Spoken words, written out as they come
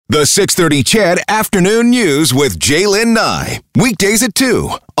The 6:30 CHED Afternoon News with Jaylen Nye. Weekdays at 2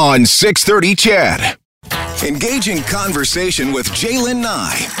 on 6:30 CHED. Engaging conversation with Jaylen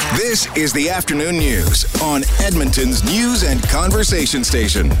Nye. This is the Afternoon News on Edmonton's News and Conversation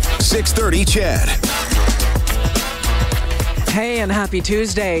Station, 6:30 CHED. Hey, and happy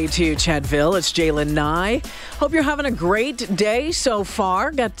Tuesday to Chedville. It's Jaylen Nye. Hope you're having a great day so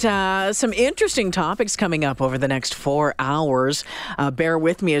far. Got some interesting topics coming up over the next 4 hours. Bear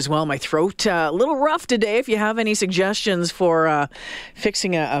with me as well. My throat a little rough today. If you have any suggestions for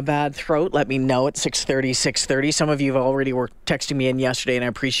fixing a bad throat, let me know at 6:30. Some of you already were texting me in yesterday, and I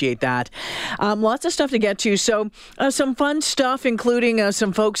appreciate that. Lots of stuff to get to. So some fun stuff, including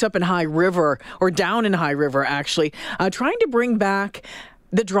some folks up in High River, or down in High River, actually, trying to bring back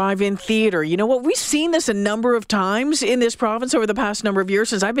the drive-in theater. You know what? We've seen this a number of times in this province over the past number of years.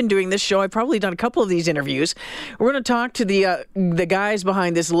 Since I've been doing this show, I've probably done a couple of these interviews. We're going to talk to the guys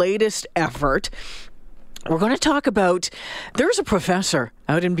behind this latest effort. We're going to talk about, there's a professor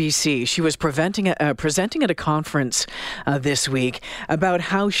out in BC. She was presenting at a conference this week about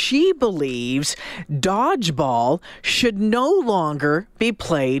how she believes dodgeball should no longer be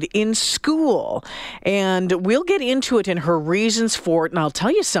played in school. And we'll get into it and her reasons for it. And I'll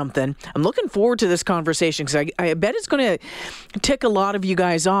tell you something, I'm looking forward to this conversation because I bet it's going to tick a lot of you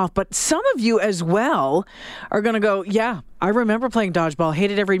guys off. But some of you as well are going to go, yeah, I remember playing dodgeball,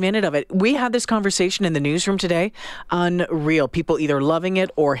 hated every minute of it. We had this conversation in the newsroom today. Unreal. People either loving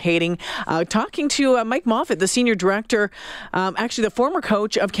it or hating. Talking to Mike Moffat, the senior director, actually the former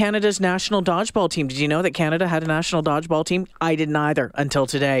coach of Canada's national dodgeball team. Did you know that Canada had a national dodgeball team? I didn't either until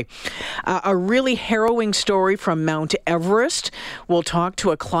today. A really harrowing story from Mount Everest. We'll talk to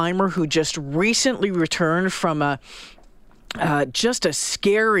a climber who just recently returned from just a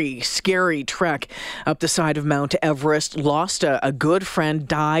scary trek up the side of Mount Everest. Lost a good friend,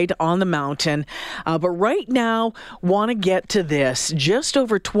 died on the mountain. But right now, want to get to this. Just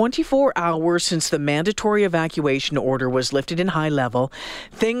over 24 hours since the mandatory evacuation order was lifted in High Level,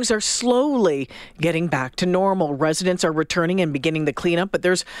 things are slowly getting back to normal. Residents are returning and beginning the cleanup, but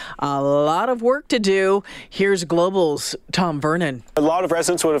there's a lot of work to do. Here's Global's Tom Vernon. A lot of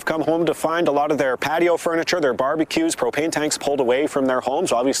residents would have come home to find a lot of their patio furniture, their barbecues, propane tanks pulled away from their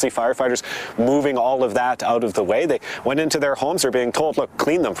homes. Obviously, firefighters moving all of that out of the way. They went into their homes. They're being told, look,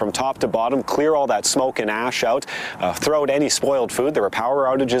 clean them from top to bottom, clear all that smoke and ash out, throw out any spoiled food. There were power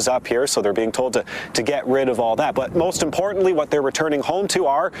outages up here, so they're being told to get rid of all that. But most importantly, what they're returning home to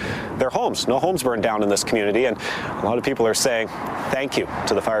are their homes. No homes burned down in this community, and a lot of people are saying thank you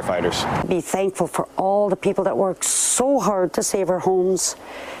to the firefighters. Be thankful for all the people that worked so hard to save our homes.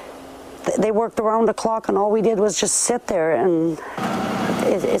 They worked around the clock, and all we did was just sit there, and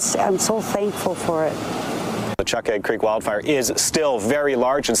I'm so thankful for it. The Chuckegg Creek wildfire is still very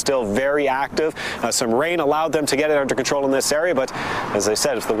large and still very active. Some rain allowed them to get it under control in this area, but as I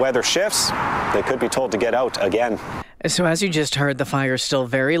said, if the weather shifts, they could be told to get out again. So as you just heard, the fire is still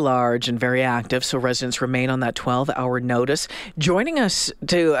very large and very active, so residents remain on that 12-hour notice. Joining us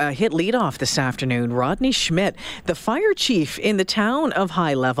to hit leadoff this afternoon, Rodney Schmidt, the fire chief in the town of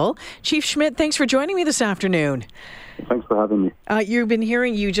High Level. Chief Schmidt, thanks for joining me this afternoon. Thanks for having me.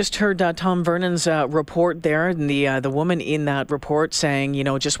 You just heard Tom Vernon's report there, and the woman in that report saying,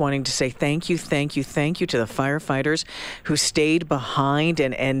 just wanting to say thank you to the firefighters who stayed behind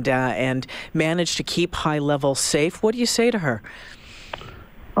and managed to keep High Level safe. What do you say to her?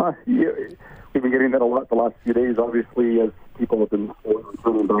 Yeah, we've been getting that a lot the last few days. Obviously, as people have been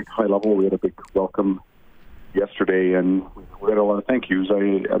returning back to High Level, we had a big welcome yesterday, and we had a lot of thank yous. I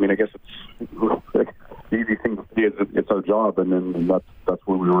mean, I guess it's the easy thing to say is it's our job, and that's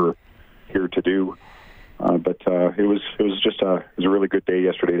what we were here to do. But it was a really good day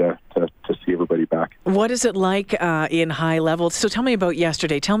yesterday to see everybody back. What is it like in High Level? So tell me about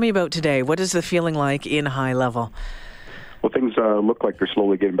yesterday. Tell me about today. What is the feeling like in High Level? Well, things look like they're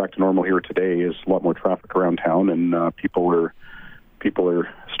slowly getting back to normal here today. There's a lot more traffic around town, and people are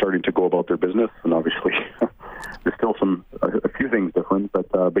starting to go about their business. And obviously, there's still a few things different.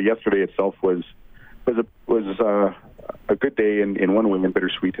 But yesterday itself was a good day in one way and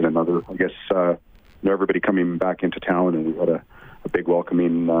bittersweet in another. I guess everybody coming back into town, and we had a big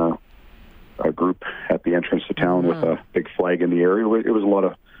welcoming group at the entrance to town with a big flag in the area. It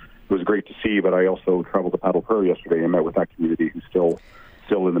was great to see. But I also traveled to Paddle Prairie yesterday and met with that community who's still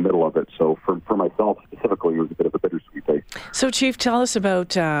in the middle of it. So for myself specifically, it was a bit of a bittersweet day. So, Chief, tell us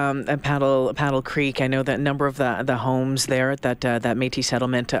about Paddle Creek. I know that a number of the homes there at that Métis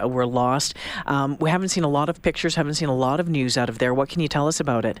settlement were lost. We haven't seen a lot of pictures, haven't seen a lot of news out of there. What can you tell us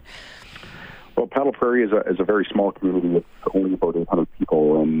about it? Well, Paddle Prairie is a very small community. It's only about 800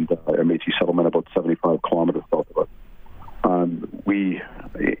 people, and a Métis settlement about 75 kilometers south of us. We,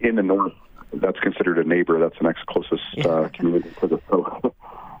 in the north, that's considered a neighbor. That's the next closest community to the south.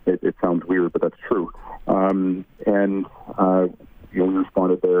 It sounds weird, but that's true. We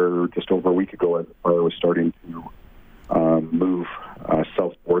responded there just over a week ago as the fire was starting to move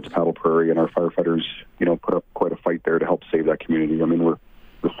south towards Paddle Prairie, and our firefighters, put up quite a fight there to help save that community. I mean, we're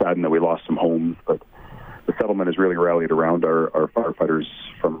saddened that we lost some homes, but the settlement has really rallied around our firefighters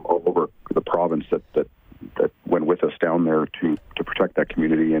from all over the province that went with us down there to protect that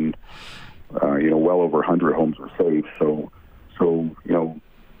community, and well over 100 homes were saved. So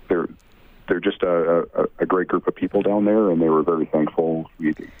they're just a great group of people down there, and they were very thankful.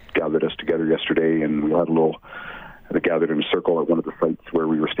 We gathered us together yesterday, and we had they gathered in a circle at one of the sites where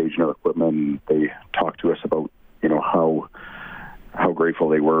we were staging our equipment, and they talked to us about how grateful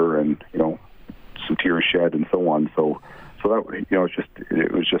they were, and some tears shed and so on. So that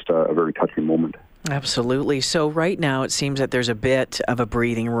it was just a very touching moment. Absolutely. So right now it seems that there's a bit of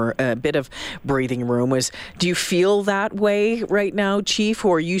breathing room. Do you feel that way right now, Chief,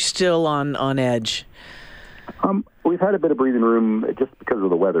 or are you still on edge? We've had a bit of breathing room just because of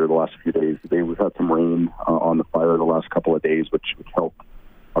the weather the last few days. We've had some rain on the fire the last couple of days, which helped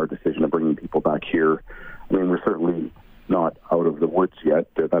our decision of bringing people back here. I mean, we're certainly not out of the woods yet.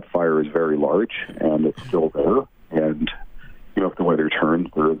 That fire is very large, and it's still there. And if the weather turns,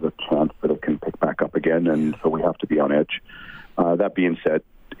 there is a chance that it can pick back up again, and so we have to be on edge. That being said,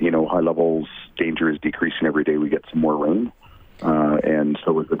 high levels danger is decreasing every day. We get some more rain, and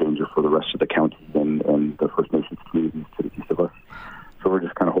so is the danger for the rest of the county and the First Nations communities to the east of us. So we're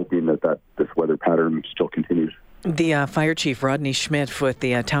just kind of hoping that this weather pattern still continues. The Fire Chief, Rodney Schmidt, with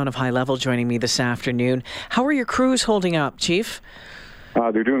the town of High Level, joining me this afternoon. How are your crews holding up, Chief?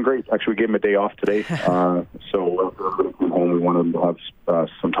 They're doing great. Actually, we gave them a day off today. So after everybody came home, we wanted them to have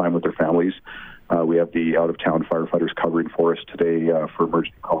some time with their families. We have the out-of-town firefighters covering for us today for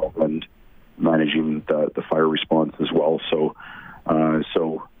emergency calls and managing the fire response as well. So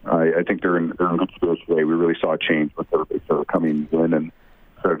I think they're in good spirits today. We really saw a change when everybody started coming in and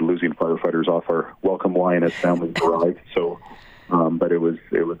started losing firefighters off our welcome line as families arrived. So. But it was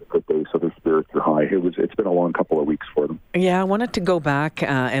a good day, so their spirits are high. It's been a long couple of weeks for them. Yeah, I wanted to go back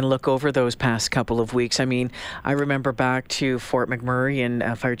and look over those past couple of weeks. I mean, I remember back to Fort McMurray and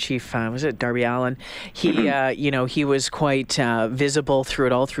Fire Chief, was it Darby Allen? He, he was quite visible through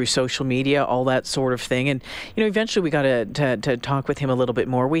it all, through social media, all that sort of thing. And eventually we got to talk with him a little bit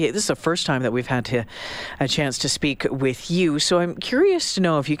more. This is the first time that we've had a chance to speak with you. So I'm curious to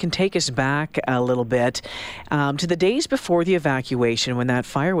know if you can take us back a little bit to the days before the evacuation, when that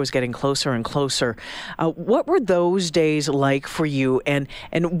fire was getting closer and closer. What were those days like for you, and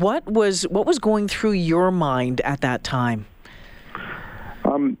what was going through your mind at that time?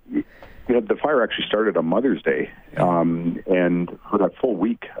 The fire actually started on Mother's Day, and for that full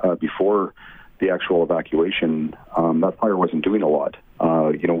week before the actual evacuation, that fire wasn't doing a lot.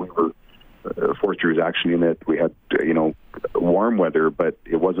 We were foresters action unit. We had warm weather, but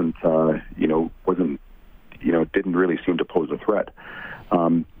it wasn't didn't really seem to pose a threat.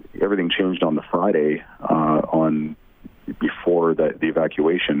 Everything changed on the Friday before the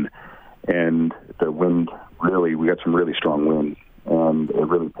evacuation, and the wind we got some really strong winds, and it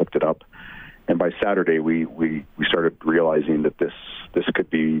really picked it up. And by Saturday, we started realizing that this could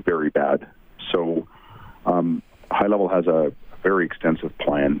be very bad. So High Level has a very extensive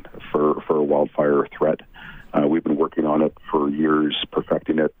plan for a wildfire threat. We've been working on it for years,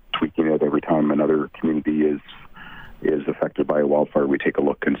 perfecting it, tweaking it. Every time another community is affected by a wildfire, we take a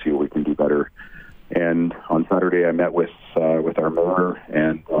look and see what we can do better. And on Saturday, I met with our mayor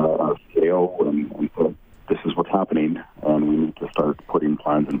and our CAO and said, this is what's happening, and we need to start putting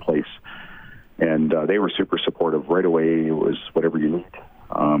plans in place. And they were super supportive right away. It was whatever you need.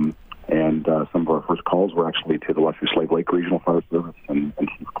 And some of our first calls were actually to the Lesser Slave Lake Regional Fire Service and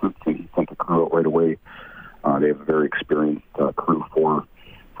Chief Klutz, and he sent a crew out right away. They have a very experienced crew for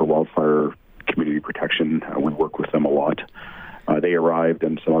wildfire community protection. We work with them a lot. They arrived,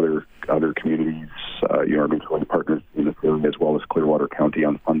 and some other communities, our mutual partners in this area, as well as Clearwater County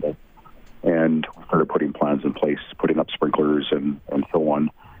on Sunday. And we started putting plans in place, putting up sprinklers and so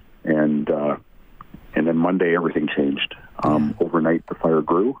on. And then Monday, everything changed. Overnight, the fire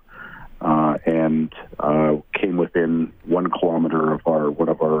grew and came within 1 kilometer of one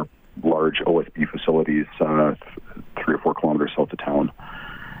of our large OSB facilities, 3 or 4 kilometers south of town.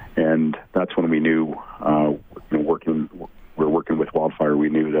 And that's when we knew, we're working with wildfire, we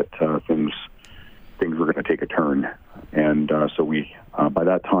knew that things were going to take a turn. And so we, by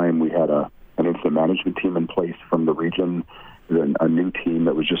that time, we had a an incident management team in place from the region. There's a new team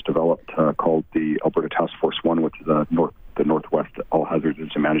that was just developed called the Alberta Task Force 1, which is the Northwest All Hazards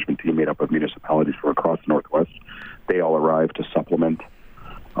Incident Management Team made up of municipalities from across the Northwest. They all arrived to supplement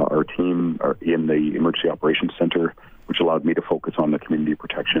our team in the Emergency Operations Center, which allowed me to focus on the community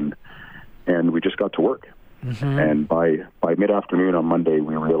protection. And we just got to work. Mm-hmm. And by mid-afternoon on Monday,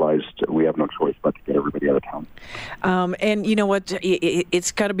 we realized we have no choice but to get everybody out of town. And you know what?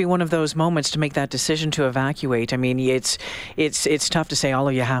 It's got to be one of those moments to make that decision to evacuate. I mean, it's tough to say all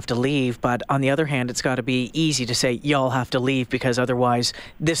of you have to leave, but on the other hand, it's got to be easy to say y'all have to leave because otherwise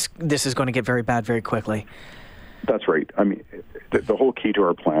this is going to get very bad very quickly. That's right. I mean, the whole key to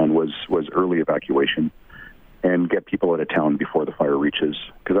our plan was early evacuation and get people out of town before the fire reaches,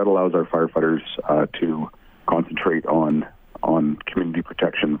 because that allows our firefighters to concentrate on community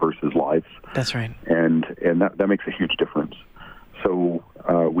protection versus lives. That's right. And that makes a huge difference. So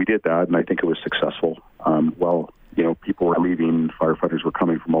we did that, and I think it was successful. People were leaving, firefighters were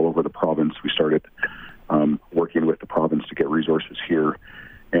coming from all over the province. We started working with the province to get resources here,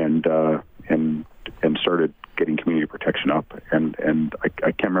 and started getting community protection up. And I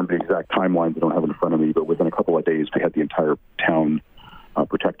can't remember the exact timelines. I don't have it in front of me, but within a couple of days, we had the entire town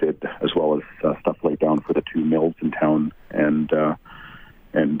protected, as well as stuff laid down for the 2 mills in town. And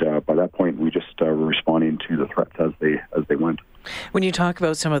by that point, we just were responding to the threats as they went. When you talk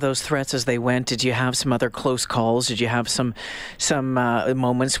about some of those threats as they went, did you have some other close calls? Did you have some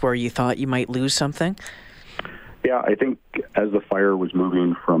moments where you thought you might lose something? Yeah, I think as the fire was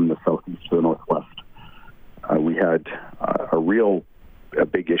moving from the southeast to the northwest, we had a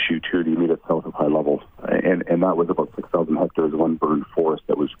big issue to the immediate south of High Level, and that was about 6,000 hectares of unburned forest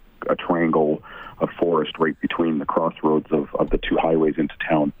that was a triangle of forest right between the crossroads of the 2 highways into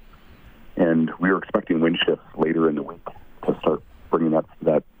town. And we were expecting wind shifts later in the week to start bringing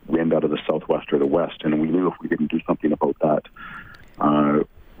that wind out of the southwest or the west, and we knew if we didn't do something about that,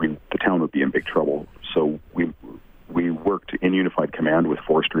 the town would be in big trouble. So we worked in unified command with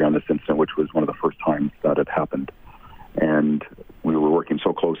forestry on this incident, which was one of the first times that had happened. And we were working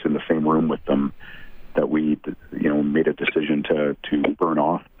so close in the same room with them that we, made a decision to burn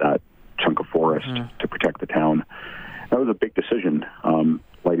off that chunk of forest to protect the town. That was a big decision,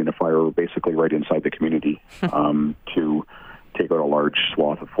 lighting a fire basically right inside the community, to take out a large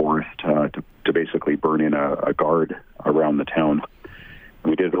swath of forest to basically burn in a guard around the town.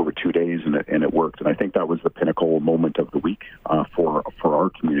 We did it over 2 days, and it worked. And I think that was the pinnacle moment of the week for our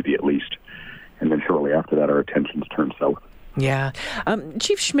community, at least. And then shortly after that, our attentions turned south. Yeah.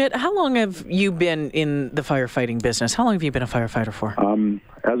 Chief Schmidt, how long have you been in the firefighting business? How long have you been a firefighter for?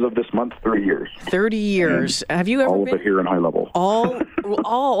 As of this month, 30 years. 30 years. And have you ever all been? Of it here in High Level.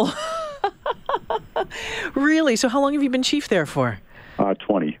 All. Really? So how long have you been chief there for?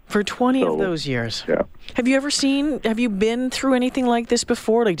 20. For 20 of those years. Yeah. Have you been through anything like this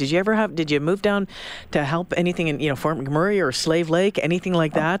before? Like, did you move down to help anything in, Fort McMurray or Slave Lake, anything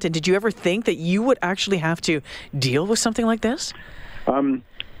like that? And did you ever think that you would actually have to deal with something like this?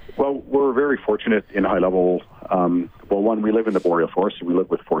 Well, we're very fortunate in High Level. One, we live in the boreal forest, so we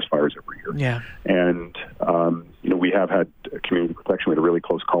live with forest fires every year. Yeah. And, we have had community protection. We had a really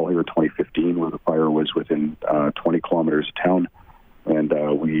close call here in 2015 where the fire was within 20 kilometers of town. And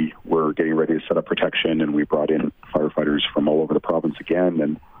we were getting ready to set up protection, and we brought in firefighters from all over the province again.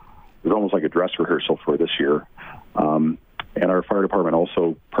 And it was almost like a dress rehearsal for this year. And our fire department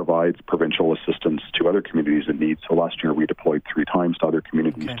also provides provincial assistance to other communities in need. So last year we deployed 3 times to other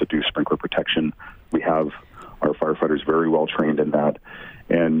communities to do sprinkler protection. We have our firefighters very well trained in that.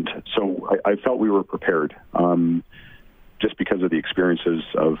 And so I felt we were prepared. Just because of the experiences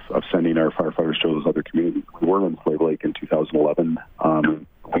of sending our firefighters to those other communities. We were in Slave Lake in 2011.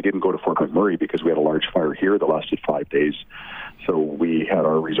 We didn't go to Fort McMurray because we had a large fire here that lasted 5 days. So we had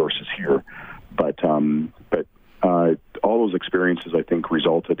our resources here. But all those experiences, I think,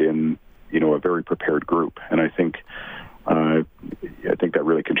 resulted in, a very prepared group. And I think that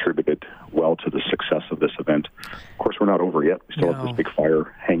really contributed well to the success of this event. Of course, we're not over yet. We still have this big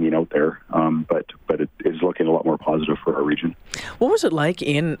fire hanging out there, but it is looking a lot more positive for our region. What was it like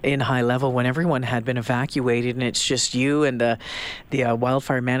in High Level when everyone had been evacuated and it's just you and the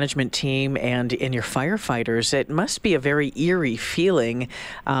wildfire management team and your firefighters? It must be a very eerie feeling.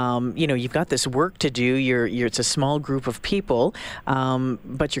 You've got this work to do. It's a small group of people,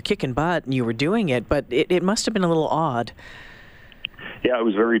 but you're kicking butt and you were doing it. But it must have been a little odd. Yeah, it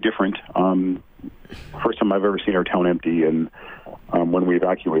was very different. First time I've ever seen our town empty, and when we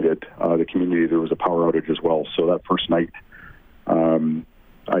evacuated the community, there was a power outage as well. So that first night,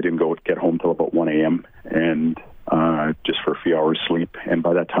 I didn't get home till about 1 a.m., and just for a few hours sleep. And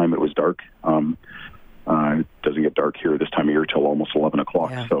by that time, it was dark. It doesn't get dark here this time of year till almost 11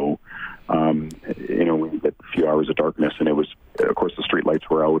 o'clock. Yeah. So, we get a few hours of darkness, and it was, of course, the street lights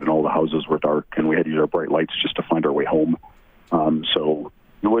were out and all the houses were dark, and we had to use our bright lights just to find our way home. So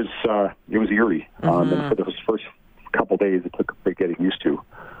it was eerie. And for those first couple days, it took a bit getting used to.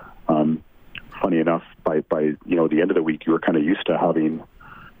 Funny enough, by the end of the week, you were kind of used to having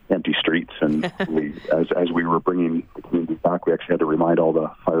empty streets, and as we were bringing the community back, we actually had to remind all the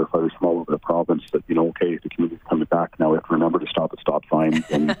firefighters from all over the province that okay, the community's coming back now. We have to remember to stop at stop signs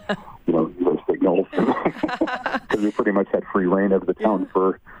and use signals, because we pretty much had free reign of the town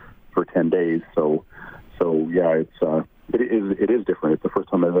for 10 days. So yeah, it is different. It's the first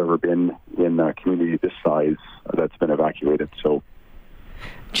time I've ever been in a community this size that's been evacuated. So.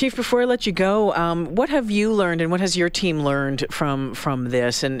 Chief, before I let you go, what have you learned and what has your team learned from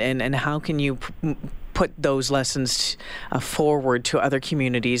this, and how can you put those lessons forward to other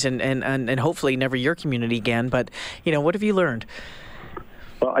communities and hopefully never your community again, but what have you learned?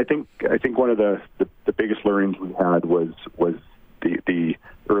 Well, I think one of the biggest learnings we had was the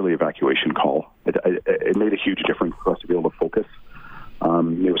early evacuation call. It made a huge difference for us to be able to focus.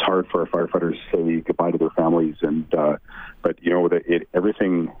 It was hard for our firefighters to say goodbye to their families, but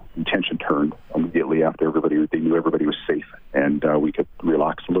everything tension turned immediately after they knew everybody was safe, and we could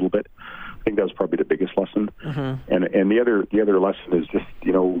relax a little bit. I think that was probably the biggest lesson. Mm-hmm. And the other lesson is just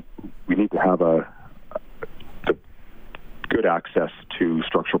we need to have the good access to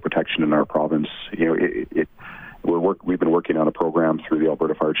structural protection in our province. We've been working on a program through the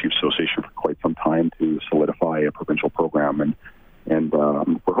Alberta Fire Chiefs Association for quite some time to solidify a provincial program, and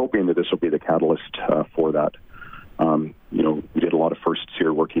we're hoping that this will be the catalyst for that. We did a lot of firsts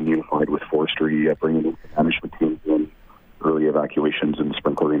here, working unified with forestry, bringing in management teams in, early evacuations and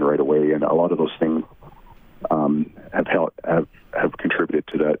sprinklering right away, and a lot of those things have contributed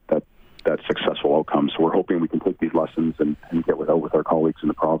to that successful outcome. So we're hoping we can take these lessons and get with our colleagues in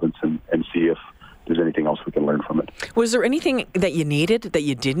the province and see if there's anything else we can learn from it. Was there anything that you needed that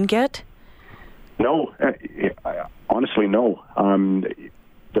you didn't get? No, honestly, no.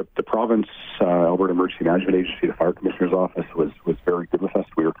 The province, Alberta Emergency Management Agency, the Fire Commissioner's Office was very good with us.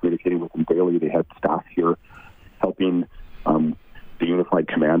 We were communicating with them daily. They had staff here helping the Unified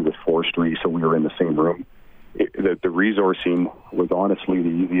Command with forestry, so we were in the same room. The resourcing was honestly the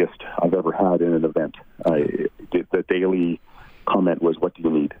easiest I've ever had in an event. The daily comment was, "What do you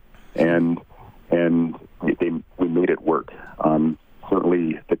need?" And we made it work.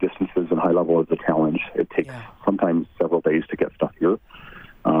 Certainly, the distances and high level is a challenge. It takes sometimes several days to get stuff here.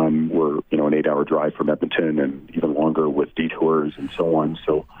 We're an 8-hour drive from Edmonton, and even longer with detours and so on.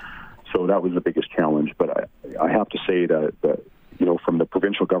 So that was the biggest challenge. But I have to say that from the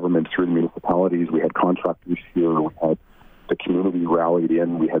provincial government through the municipalities, we had contractors here. We had the community rallied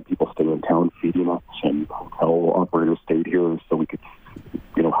in. We had people stay in town feeding us, and hotel operators stayed here so we could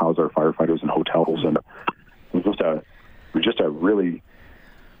house our firefighters in hotels. And it was just a really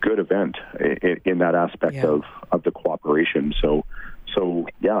good event in that aspect of the cooperation. So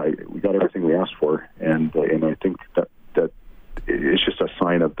yeah, we got everything we asked for, and I think that it's just a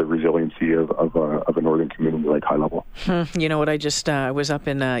sign of the resiliency of a northern community like High Level. You know what? I was up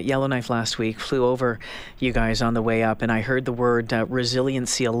in Yellowknife last week, flew over you guys on the way up, and I heard the word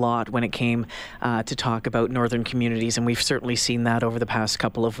resiliency a lot when it came to talk about northern communities, and we've certainly seen that over the past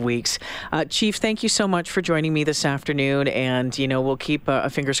couple of weeks. Chief, thank you so much for joining me this afternoon, and we'll keep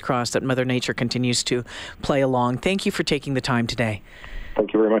fingers crossed that Mother Nature continues to play along. Thank you for taking the time today.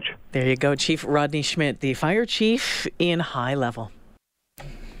 Thank you very much. There you go, Chief Rodney Schmidt, the fire chief in High Level.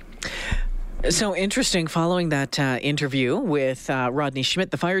 So interesting, following that interview with Rodney Schmidt,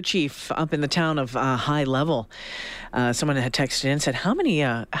 the fire chief up in the town of High Level, someone had texted in and said, how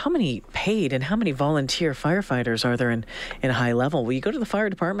many paid and how many volunteer firefighters are there in High Level? Well, you go to the fire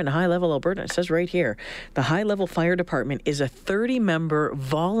department in High Level, Alberta, it says right here, the High Level Fire Department is a 30-member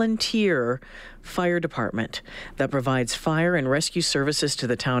volunteer fire department that provides fire and rescue services to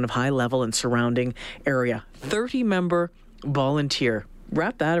the town of High Level and surrounding area. 30-member volunteer.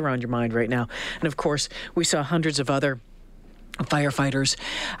 Wrap that around your mind right now. And of course, we saw hundreds of other firefighters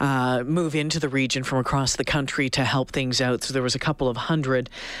move into the region from across the country to help things out. So there was a couple of hundred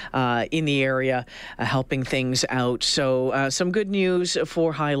in the area helping things out. So some good news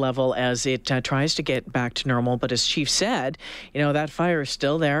for High Level as it tries to get back to normal. But as Chief said, that fire is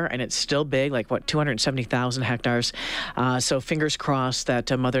still there and it's still big, 270,000 hectares. So fingers crossed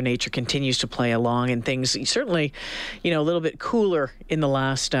that Mother Nature continues to play along and things certainly, a little bit cooler in the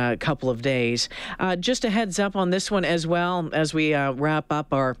last couple of days. Just a heads up on this one as well, as we wrap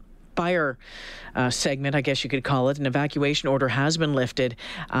up our fire segment, I guess you could call it. An evacuation order has been lifted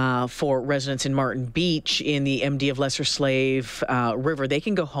for residents in Martin Beach in the MD of Lesser Slave River. They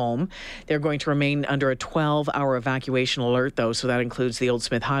can go home. They're going to remain under a 12-hour evacuation alert, though, so that includes the Old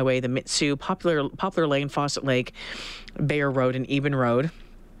Smith Highway, the Mitsue, Poplar Lane, Fawcett Lake, Bayer Road, and Eben Road.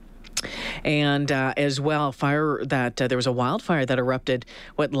 And as well, there was a wildfire that erupted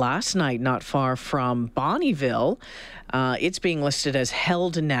last night not far from Bonnyville. It's being listed as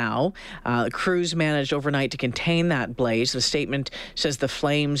held now. Crews managed overnight to contain that blaze. The statement says the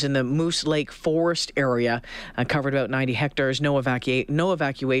flames in the Moose Lake Forest area covered about 90 hectares. No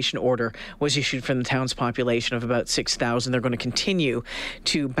evacuation order was issued from the town's population of about 6,000. They're going to continue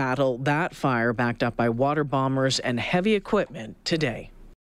to battle that fire, backed up by water bombers and heavy equipment today.